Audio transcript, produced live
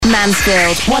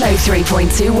Mansfield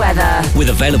 103.2 weather. With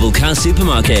Available Car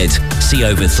Supermarket. See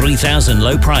over 3,000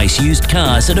 low-price used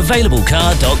cars at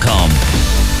availablecar.com.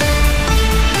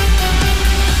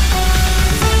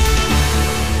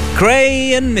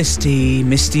 Grey and misty,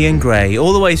 misty and grey,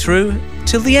 all the way through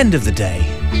till the end of the day.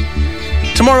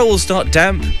 Tomorrow will start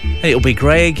damp and it'll be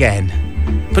grey again.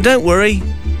 But don't worry,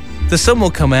 the sun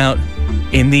will come out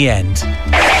in the end.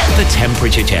 The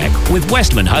Temperature Check with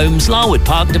Westman Homes, Larwood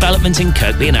Park Development in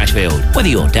Kirkby and Ashfield. Whether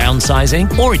you're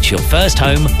downsizing or it's your first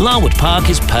home, Larwood Park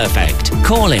is perfect.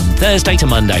 Call in Thursday to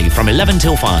Monday from 11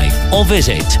 till 5 or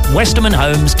visit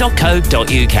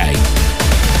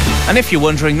westermanhomes.co.uk. And if you're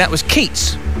wondering, that was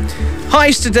Keats.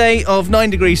 Highs today of 9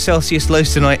 degrees Celsius,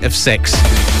 lows tonight of 6.